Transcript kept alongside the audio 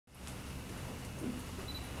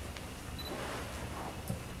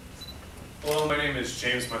Hello, my name is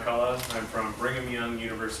James McCulloch. I'm from Brigham Young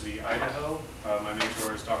University, Idaho. My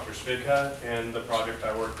mentor is Dr. Schmidtka, and the project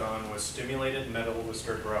I worked on was stimulated metal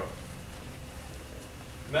whisker growth.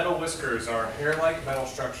 Metal whiskers are hair-like metal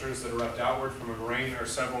structures that erupt outward from a grain or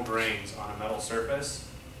several grains on a metal surface.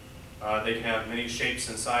 They can have many shapes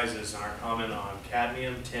and sizes and are common on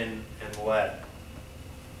cadmium, tin, and lead.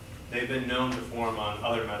 They've been known to form on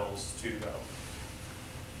other metals too, though.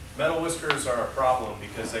 Metal whiskers are a problem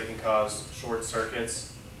because they can cause short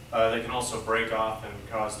circuits. They can also break off and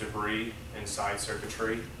cause debris inside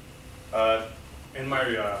circuitry. Through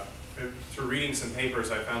reading some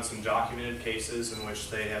papers, I found some documented cases in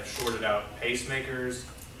which they have shorted out pacemakers,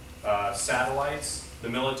 satellites. The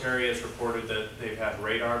military has reported that they've had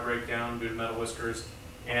radar breakdown due to metal whiskers,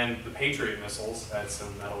 and the Patriot missiles had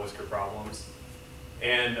some metal whisker problems.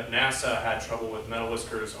 And NASA had trouble with metal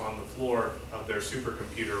whiskers on the floor of their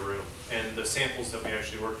supercomputer room. And the samples that we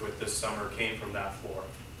actually worked with this summer came from that floor.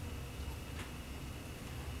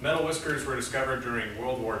 Metal whiskers were discovered during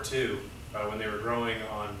World War II when they were growing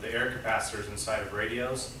on the air capacitors inside of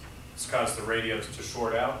radios. This caused the radios to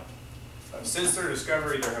short out. Since their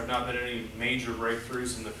discovery, there have not been any major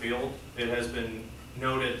breakthroughs in the field. It has been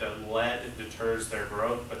noted that lead deters their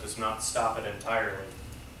growth but does not stop it entirely.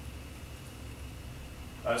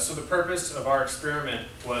 So the purpose of our experiment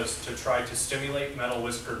was to try to stimulate metal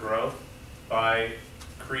whisker growth by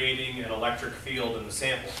creating an electric field in the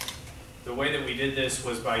sample. The way that we did this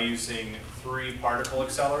was by using 3 particle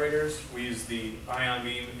accelerators. We used the ion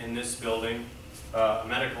beam in this building, a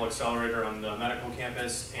medical accelerator on the medical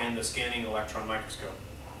campus, and the scanning electron microscope.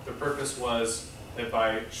 The purpose was that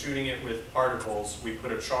by shooting it with particles, we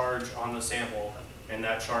put a charge on the sample, and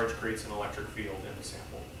that charge creates an electric field in the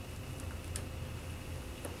sample.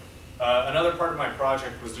 Another part of my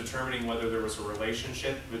project was determining whether there was a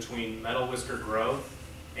relationship between metal whisker growth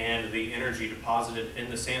and the energy deposited in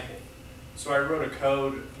the sample. So I wrote a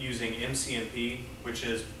code using MCMP, which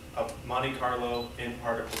is a Monte Carlo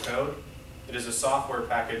in-particle code. It is a software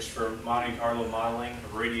package for Monte Carlo modeling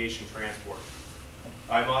of radiation transport.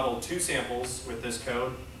 I modeled 2 samples with this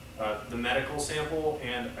code, the medical sample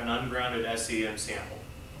and an ungrounded SEM sample.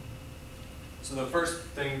 So the first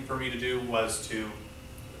thing for me to do was to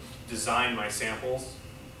design my samples.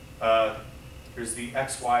 Here's the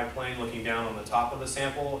XY plane looking down on the top of the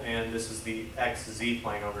sample, and this is the XZ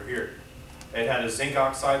plane over here. It had a zinc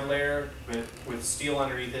oxide layer with steel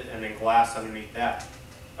underneath it and then glass underneath that.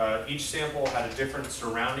 Each sample had a different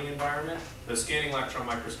surrounding environment. The scanning electron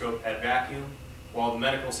microscope had vacuum, while the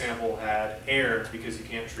medical sample had air because you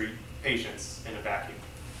can't treat patients in a vacuum.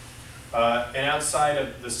 And outside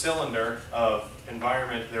of the cylinder of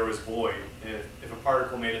environment, there was void. If a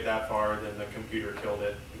particle made it that far, then the computer killed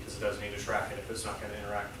it because it doesn't need to track it if it's not going to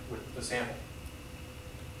interact with the sample.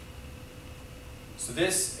 So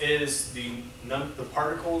this is the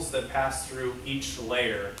particles that pass through each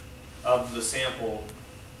layer of the sample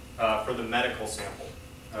for the medical sample.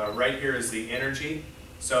 Right here is the energy.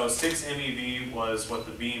 So 6 MeV was what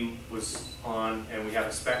the beam was on, and we have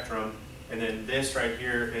a spectrum. And then this right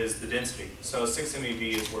here is the density. So 6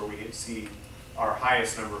 MeV is where we see our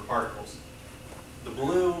highest number of particles. The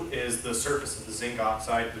blue is the surface of the zinc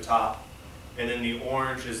oxide at the top, and then the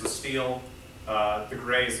orange is the steel, the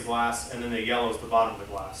gray is the glass, and then the yellow is the bottom of the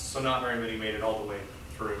glass. So not very many made it all the way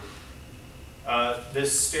through.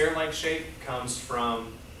 This stair-like shape comes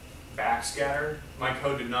from backscatter. My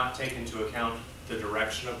code did not take into account the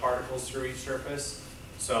direction of particles through each surface,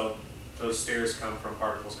 so those stairs come from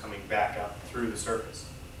particles coming back up through the surface.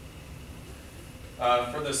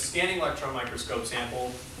 For the scanning electron microscope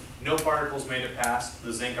sample, no particles made it past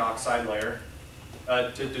the zinc oxide layer.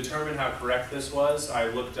 To determine how correct this was, I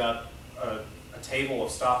looked up a table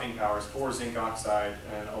of stopping powers for zinc oxide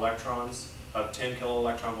and electrons of 10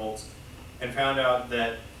 kiloelectron volts, and found out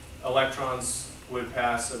that electrons would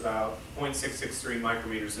pass about 0.663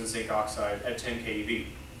 micrometers in zinc oxide at 10 keV.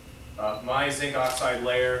 My zinc oxide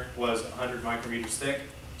layer was 100 micrometers thick,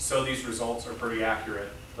 so these results are pretty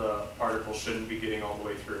accurate. The particles shouldn't be getting all the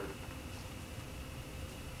way through.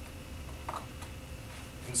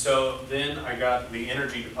 And so then I got the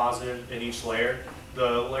energy deposited in each layer.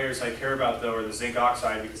 The layers I care about, though, are the zinc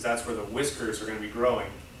oxide because that's where the whiskers are going to be growing.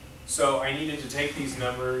 So I needed to take these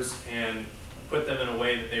numbers and put them in a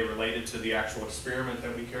way that they related to the actual experiment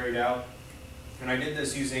that we carried out. And I did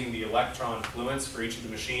this using the electron fluence for each of the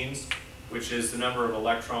machines, which is the number of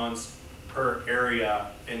electrons per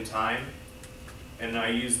area in time. And I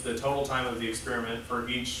used the total time of the experiment for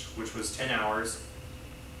each, which was 10 hours.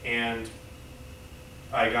 And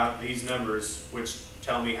I got these numbers, which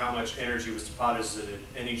tell me how much energy was deposited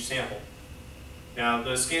in each sample. Now,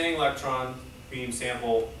 the scanning electron beam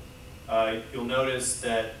sample, you'll notice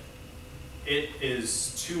that it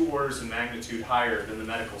is 2 orders of magnitude higher than the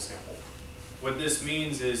medical sample. What this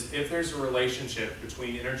means is if there's a relationship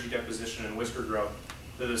between energy deposition and whisker growth,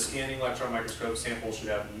 then the scanning electron microscope sample should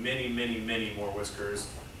have many, many, many more whiskers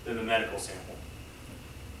than the medical sample.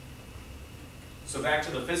 So back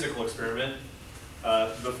to the physical experiment.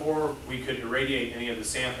 Before we could irradiate any of the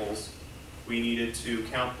samples, we needed to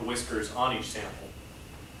count the whiskers on each sample.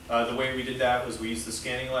 The way we did that was we used the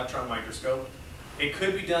scanning electron microscope. It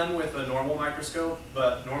could be done with a normal microscope,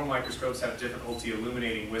 but normal microscopes have difficulty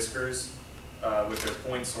illuminating whiskers with their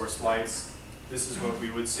point source lights. This is what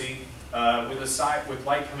we would see. With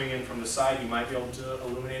light coming in from the side, you might be able to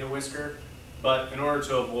illuminate a whisker, but in order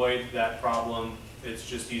to avoid that problem, it's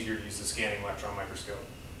just easier to use the scanning electron microscope.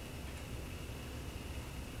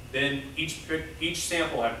 Then each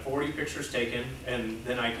sample had 40 pictures taken, and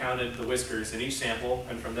then I counted the whiskers in each sample,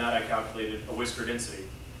 and from that I calculated a whisker density.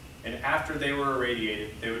 And after they were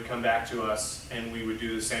irradiated, they would come back to us, and we would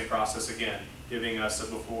do the same process again, giving us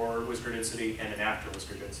a before whisker density and an after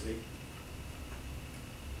whisker density.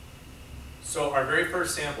 So our very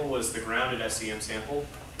first sample was the grounded SEM sample.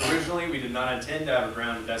 Originally, we did not intend to have a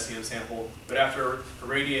grounded SEM sample, but after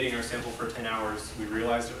irradiating our sample for 10 hours, we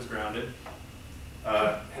realized it was grounded.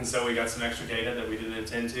 And so we got some extra data that we didn't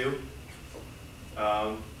intend to.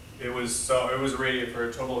 It was irradiated for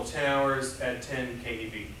a total of 10 hours at 10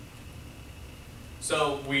 keV.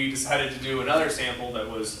 So we decided to do another sample that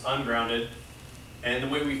was ungrounded, and the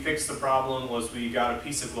way we fixed the problem was we got a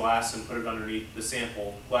piece of glass and put it underneath the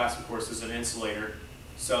sample. Glass, of course, is an insulator,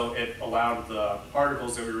 so it allowed the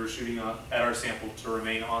particles that we were shooting at our sample to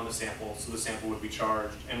remain on the sample, so the sample would be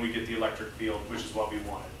charged, and we get the electric field, which is what we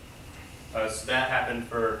wanted. So that happened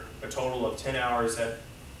for a total of 10 hours at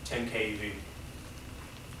 10 keV.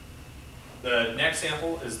 The next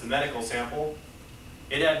sample is the medical sample.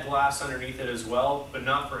 It had glass underneath it as well, but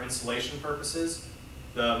not for insulation purposes.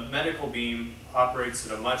 The medical beam operates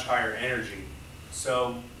at a much higher energy.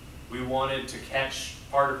 So we wanted to catch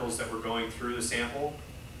particles that were going through the sample,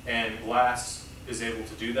 and glass is able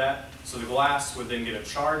to do that. So the glass would then get a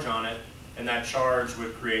charge on it, and that charge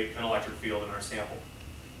would create an electric field in our sample.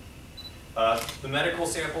 The medical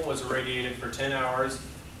sample was irradiated for 10 hours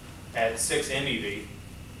at 6 MeV.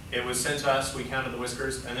 It was sent to us, we counted the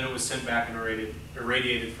whiskers, and then it was sent back and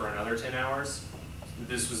irradiated for another 10 hours.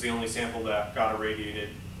 This was the only sample that got irradiated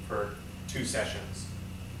for 2 sessions.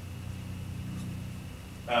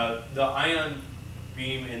 The ion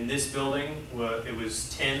beam in this building, it was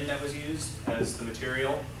tin that was used as the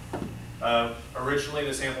material. Originally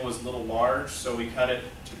the sample was a little large, so we cut it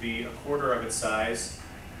to be 1/4 of its size.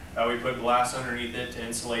 We put glass underneath it to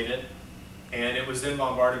insulate it, and it was then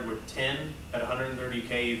bombarded with tin at 130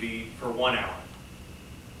 keV for 1 hour.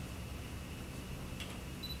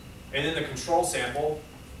 And then the control sample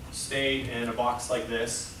stayed in a box like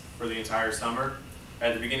this for the entire summer.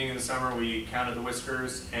 At the beginning of the summer, we counted the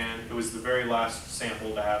whiskers, and it was the very last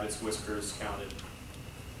sample to have its whiskers counted.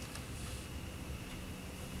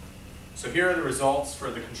 So here are the results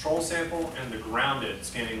for the control sample and the grounded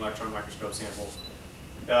scanning electron microscope sample.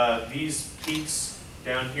 These peaks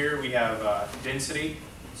down here, we have density,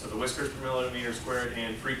 so the whiskers per millimeter squared,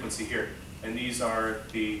 and frequency here. And these are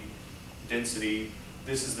the density.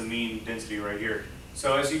 This is the mean density right here.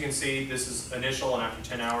 So as you can see, this is initial, and after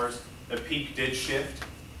 10 hours, the peak did shift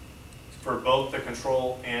for both the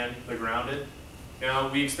control and the grounded. Now,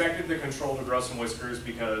 we expected the control to grow some whiskers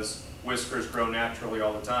because whiskers grow naturally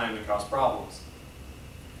all the time and cause problems.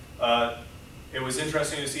 It was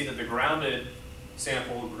interesting to see that the grounded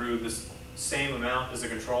sample grew the same amount as the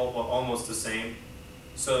control, well, almost the same.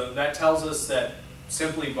 So that tells us that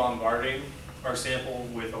simply bombarding our sample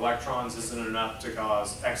with electrons isn't enough to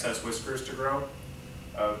cause excess whiskers to grow.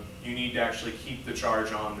 You need to actually keep the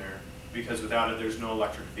charge on there, because without it, there's no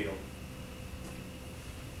electric field.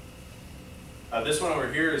 This one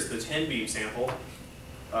over here is the 10 beam sample.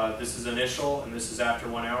 This is initial, and this is after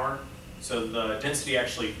 1 hour. So the density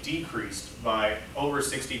actually decreased by over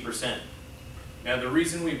 60%. Now, the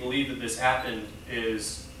reason we believe that this happened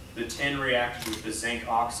is the tin reacted with the zinc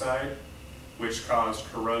oxide, which caused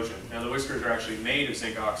corrosion. Now, the whiskers are actually made of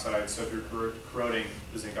zinc oxide, so if you're corroding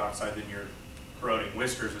the zinc oxide, then you're corroding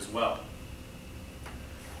whiskers as well.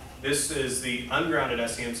 This is the ungrounded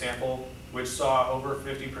SEM sample, which saw over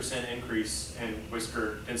 50% increase in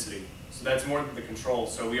whisker density. So that's more than the control,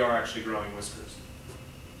 so we are actually growing whiskers.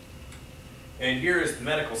 And here is the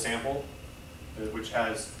medical sample, which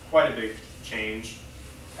has quite a big change.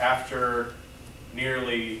 After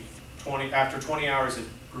 20 hours, it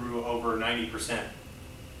grew over 90%.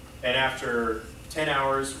 And after 10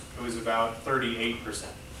 hours, it was about 38%.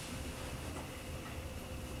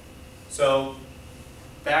 So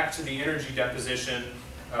back to the energy deposition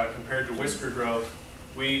compared to whisker growth,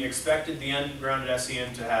 we expected the ungrounded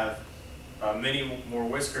SEM to have many more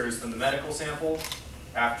whiskers than the medical sample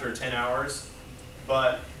after 10 hours,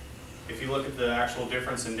 but if you look at the actual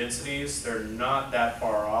difference in densities, they're not that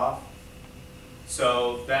far off.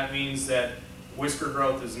 So that means that whisker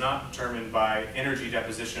growth is not determined by energy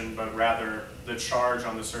deposition, but rather the charge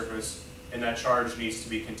on the surface, and that charge needs to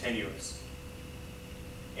be continuous.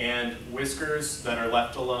 And whiskers that are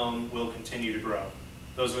left alone will continue to grow.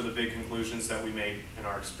 Those are the big conclusions that we made in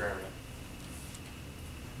our experiment.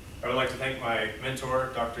 I would like to thank my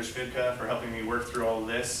mentor, Dr. Schvidka, for helping me work through all of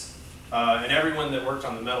this. And everyone that worked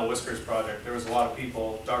on the metal whiskers project. There was a lot of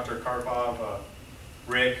people, Dr. Karpov,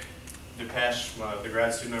 Rick, Depeche, the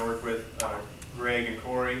grad student I worked with, Greg and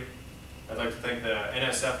Corey. I'd like to thank the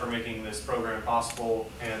NSF for making this program possible,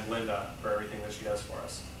 and Linda for everything that she does for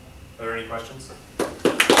us. Are there any questions?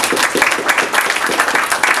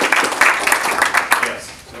 Yes.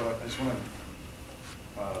 So I just want to,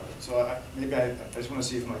 I just want to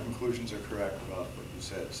see if my conclusions are correct about what you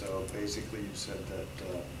said. So basically, you said that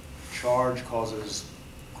charge causes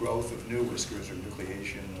growth of new whiskers or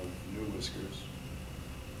nucleation of new whiskers,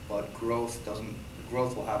 but growth doesn't.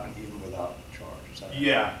 Growth will happen even without charge. Is that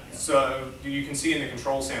Yeah. Right? Yeah. So you can see in the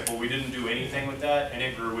control sample, we didn't do anything with that, and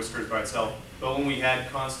it grew whiskers by itself. But when we had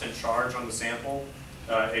constant charge on the sample,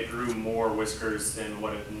 it grew more whiskers than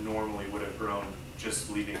what it normally would have grown just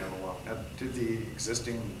leaving them alone. Now, did the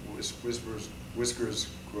existing whiskers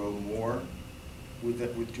grow more due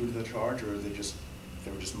to the charge, or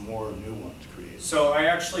there were just more new ones created? So I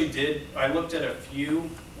actually did. I looked at a few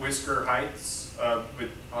whisker heights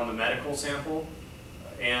on the medical sample,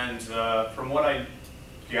 and from what I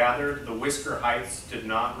gathered, the whisker heights did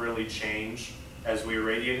not really change as we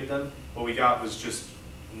irradiated them. What we got was just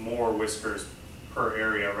more whiskers per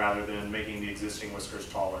area rather than making the existing whiskers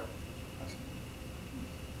taller.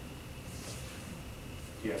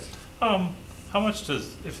 Yes. How much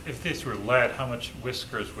does, if this were lead, how much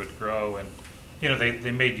whiskers would grow? And, you know,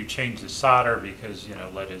 they made you change the solder because, you know,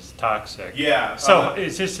 lead is toxic. Yeah. So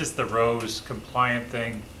is this just the ROSE compliant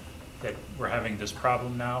thing that we're having this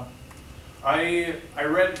problem now? I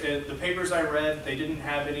read, the papers I read, they didn't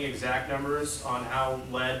have any exact numbers on how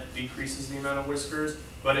lead decreases the amount of whiskers,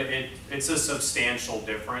 but it's a substantial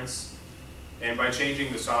difference. And by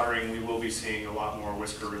changing the soldering, we will be seeing a lot more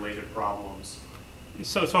whisker-related problems.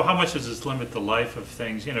 So how much does this limit the life of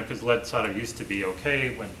things? You know, because lead solder used to be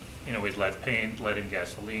okay when, you know, we'd lead paint, lead in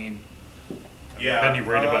gasoline. Yeah. Then you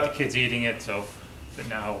worried about the kids eating it, so, but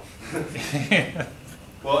now.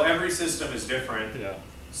 Well, every system is different. Yeah.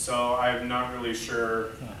 So I'm not really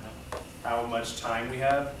sure how much time we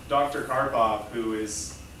have. Dr. Karpov, who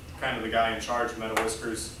is kind of the guy in charge of metal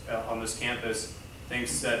whiskers on this campus,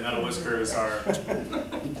 thinks that metal whiskers are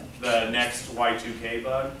the next Y2K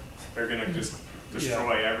bug. They're going to just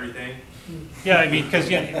destroy everything. Yeah, I mean, because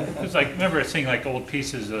it's like, remember seeing like old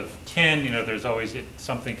pieces of tin, you know, there's always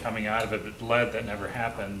something coming out of it, but lead, that never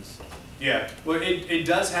happens. Yeah, well, it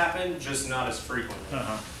does happen, just not as frequently.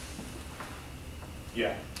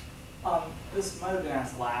 Yeah. This might have been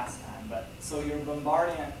asked last time, but so you're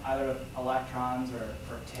bombarding it either with electrons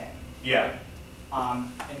or tin. Yeah.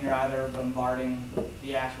 And you're either bombarding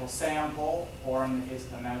the actual sample, or in the case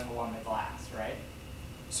of the medical one, the glass, right?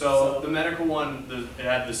 So the medical one, it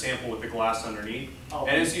had the sample with the glass underneath. Oh,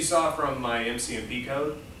 and as you saw from my MCMP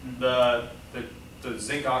code, the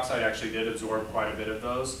zinc oxide actually did absorb quite a bit of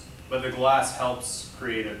those, but the glass helps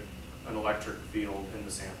create an electric field in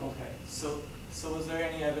the sample. Okay, so is there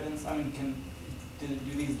any evidence, I mean, do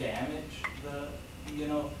these damage the, you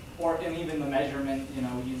know, and even the measurement, you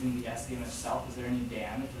know, using the SEM itself, is there any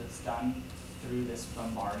damage that's done through this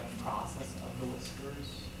bombarding process of the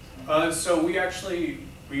whiskers? So we actually,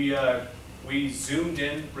 we zoomed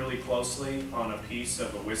in really closely on a piece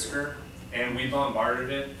of a whisker, and we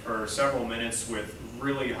bombarded it for several minutes with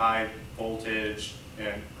really high voltage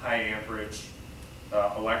and high amperage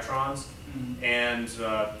electrons, and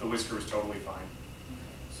the whisker was totally fine.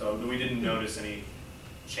 So we didn't notice any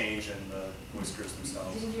change in the whiskers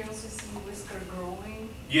themselves. Didn't you also see whisker growing?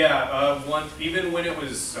 Yeah, even when it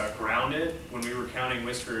was grounded, when we were counting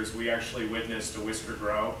whiskers, we actually witnessed a whisker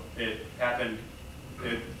grow. It happened.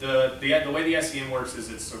 The way the SEM works is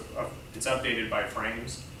it's updated by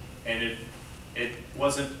frames, and it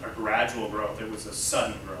wasn't a gradual growth. It was a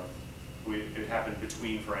sudden growth. It happened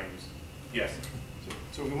between frames. Yes.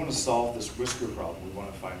 So if we want to solve this whisker problem, we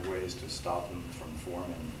want to find ways to stop them from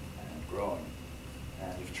forming and growing.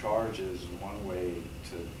 And if charge is one way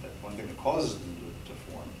to, one thing that causes them to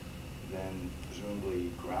form, then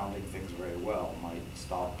presumably grounding things very well might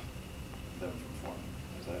stop them from forming.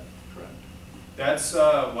 Is that correct? That's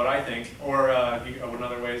what I think. Or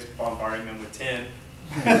another way is bombarding them with tin.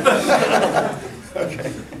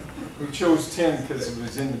 Okay. We chose tin because it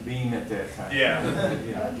was in the bean at that time. Yeah.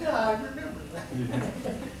 Yeah, I remember that.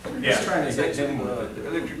 We're Yeah. just trying to get in with The it.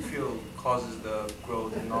 electric field causes the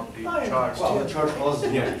growth and not the I know. charge. Well, the charge causes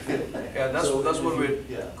the Yeah. electric field. Yeah, that's So what if we're you-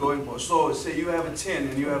 yeah. going for. So say you have a tin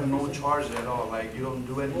and you have no charge at all, like you don't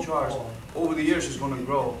do any charge. Over the years, it's gonna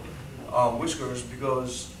grow whiskers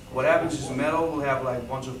because what happens is metal will have like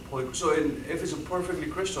bunch of if it's a perfectly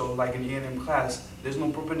crystal, like in E&M class, there's no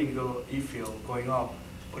perpendicular E field going up.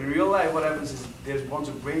 But in real life, what happens is there's bunch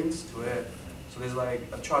of grains to it. So there's like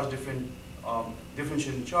a charge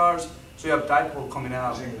differentiating charge. So you have dipole coming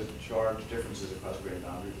out. You're saying the charge differences across grain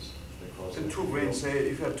boundaries that cause In the two field? grains, say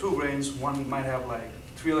if you have two grains, one might have like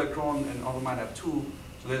 3 electrons and other might have 2.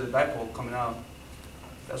 So there's a dipole coming out.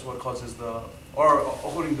 That's what causes or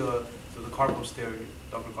according to the Karp's theory,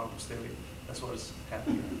 Dr. Karp's theory, that's what is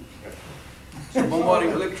happening. Okay. So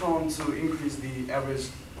bombarding electrons to increase the average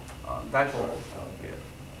dipole. Yeah.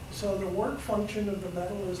 So the work function of the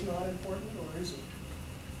metal is not important, or is it?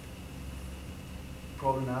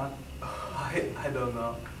 Probably not. I don't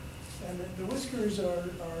know. And the whiskers are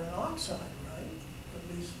an oxide, right?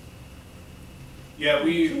 At least, Yeah,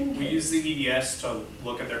 we use the EDS to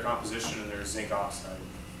look at their composition, and there's zinc oxide,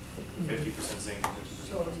 50% zinc, 50%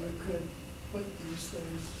 so oxide. you could put these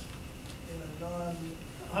things in a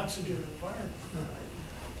non-oxygen environment, right?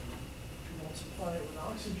 If you don't supply it with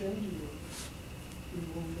oxygen, do you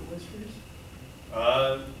remove the whiskers?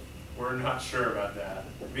 We're not sure about that.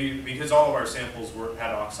 Because all of our samples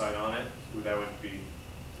had oxide on it,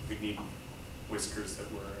 we'd need whiskers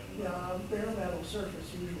that were in. Yeah, a bare metal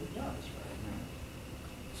surface usually does, right?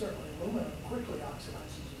 Certainly aluminum quickly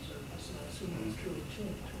oxidizes the surface, and I assume it's true of tin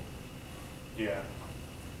too. Yeah.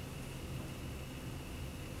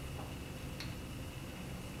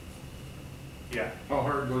 Yeah. How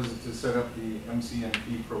hard was it to set up the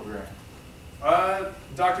MCNP program?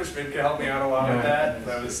 Dr. Schmidt could help me out a lot with Yeah.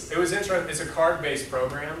 that. It was interesting. It's a card-based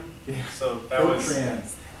program, Yeah. so that was Fortran.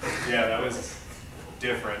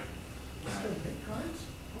 different. Still big cards?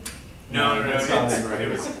 No, That sounded right. it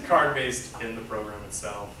was card-based in the program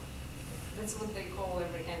itself. That's what they call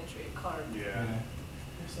every entry, a card. Yeah.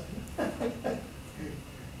 Yes, I-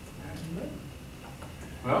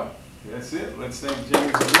 Well, that's it. Let's thank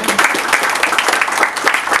James again.